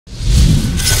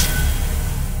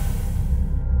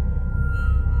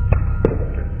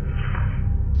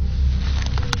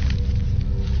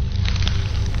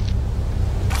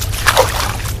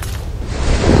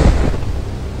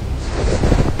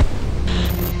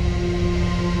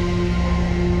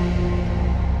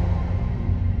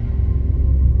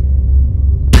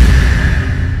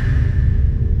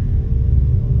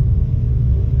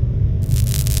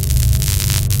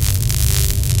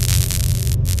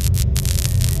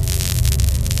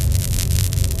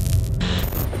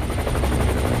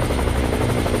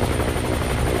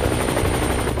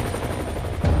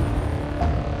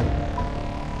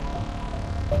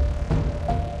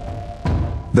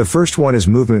The first one is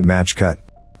movement match cut.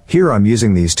 Here I'm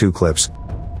using these two clips.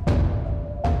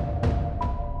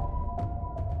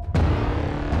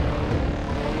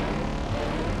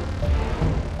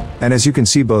 And as you can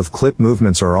see, both clip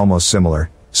movements are almost similar,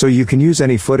 so you can use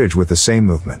any footage with the same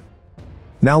movement.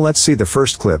 Now let's see the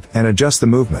first clip and adjust the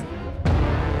movement.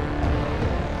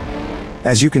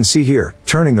 As you can see here,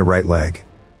 turning the right leg.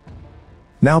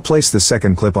 Now place the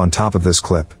second clip on top of this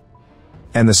clip.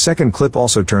 And the second clip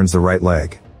also turns the right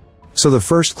leg. So the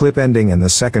first clip ending and the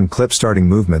second clip starting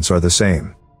movements are the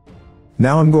same.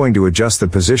 Now I'm going to adjust the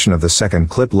position of the second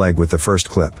clip leg with the first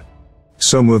clip.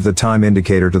 So move the time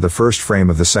indicator to the first frame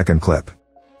of the second clip.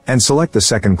 And select the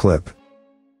second clip.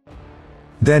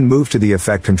 Then move to the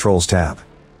Effect Controls tab.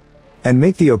 And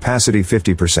make the opacity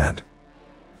 50%.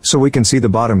 So we can see the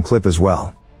bottom clip as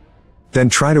well. Then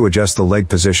try to adjust the leg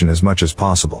position as much as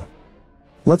possible.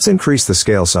 Let's increase the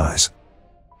scale size.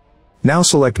 Now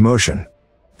select Motion.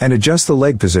 And adjust the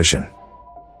leg position.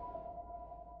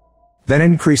 Then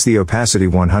increase the opacity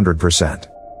 100%.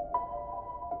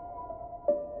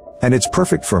 And it's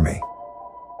perfect for me.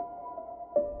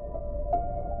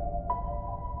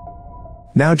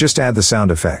 Now just add the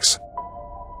sound effects.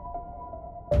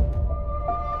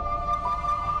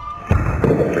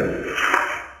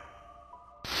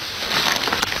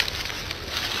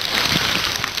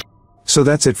 So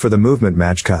that's it for the movement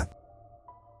match cut.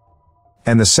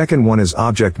 And the second one is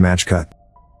object match cut.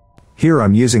 Here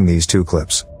I'm using these two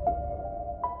clips.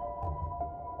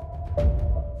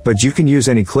 But you can use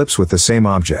any clips with the same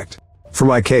object. For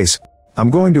my case,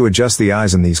 I'm going to adjust the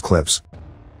eyes in these clips.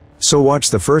 So watch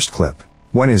the first clip,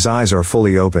 when his eyes are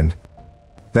fully opened.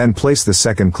 Then place the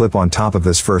second clip on top of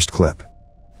this first clip.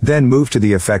 Then move to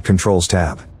the Effect Controls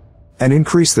tab. And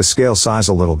increase the scale size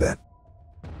a little bit.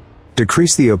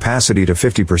 Decrease the opacity to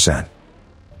 50%.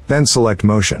 Then select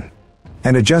Motion.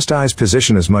 And adjust eyes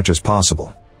position as much as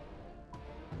possible.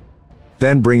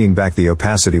 Then bringing back the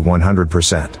opacity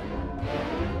 100%.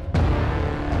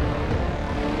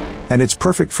 And it's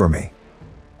perfect for me.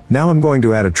 Now I'm going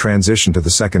to add a transition to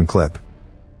the second clip.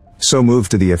 So move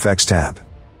to the Effects tab.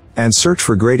 And search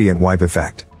for Gradient Wipe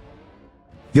Effect.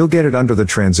 You'll get it under the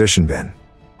transition bin.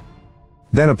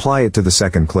 Then apply it to the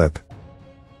second clip.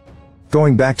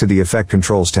 Going back to the Effect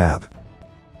Controls tab.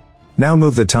 Now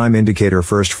move the time indicator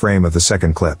first frame of the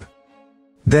second clip.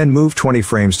 Then move 20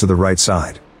 frames to the right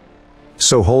side.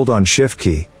 So hold on Shift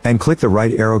key, and click the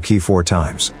right arrow key 4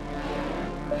 times.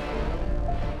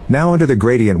 Now under the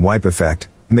Gradient Wipe Effect,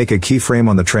 make a keyframe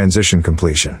on the transition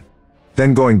completion.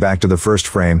 Then going back to the first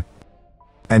frame,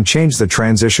 and change the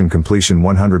transition completion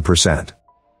 100%.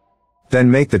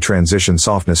 Then make the transition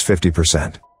softness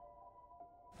 50%.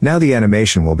 Now the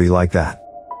animation will be like that.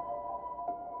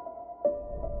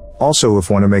 Also, if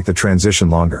you want to make the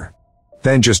transition longer,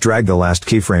 then just drag the last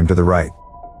keyframe to the right.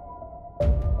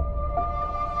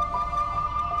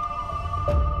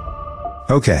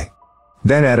 Okay.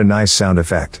 Then add a nice sound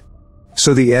effect.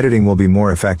 So the editing will be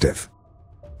more effective.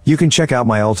 You can check out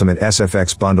my Ultimate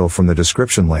SFX bundle from the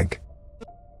description link.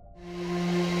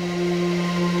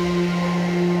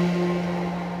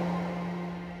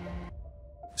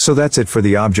 So that's it for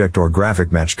the object or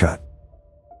graphic match cut.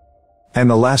 And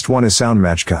the last one is sound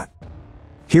match cut.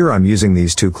 Here I'm using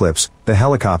these two clips, the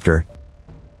helicopter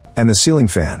and the ceiling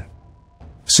fan.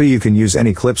 So you can use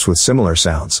any clips with similar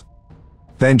sounds.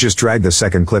 Then just drag the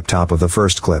second clip top of the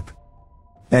first clip.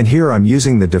 And here I'm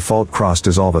using the default cross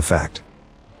dissolve effect.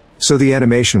 So the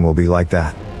animation will be like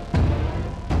that.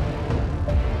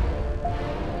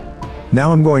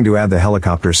 Now I'm going to add the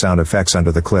helicopter sound effects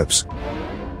under the clips.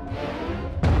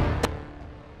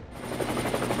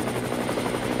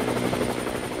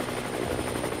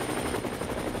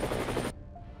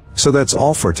 So that's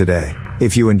all for today.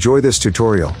 If you enjoy this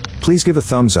tutorial, please give a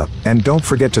thumbs up, and don't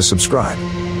forget to subscribe.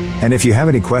 And if you have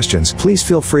any questions, please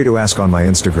feel free to ask on my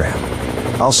Instagram.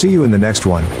 I'll see you in the next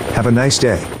one. Have a nice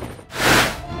day.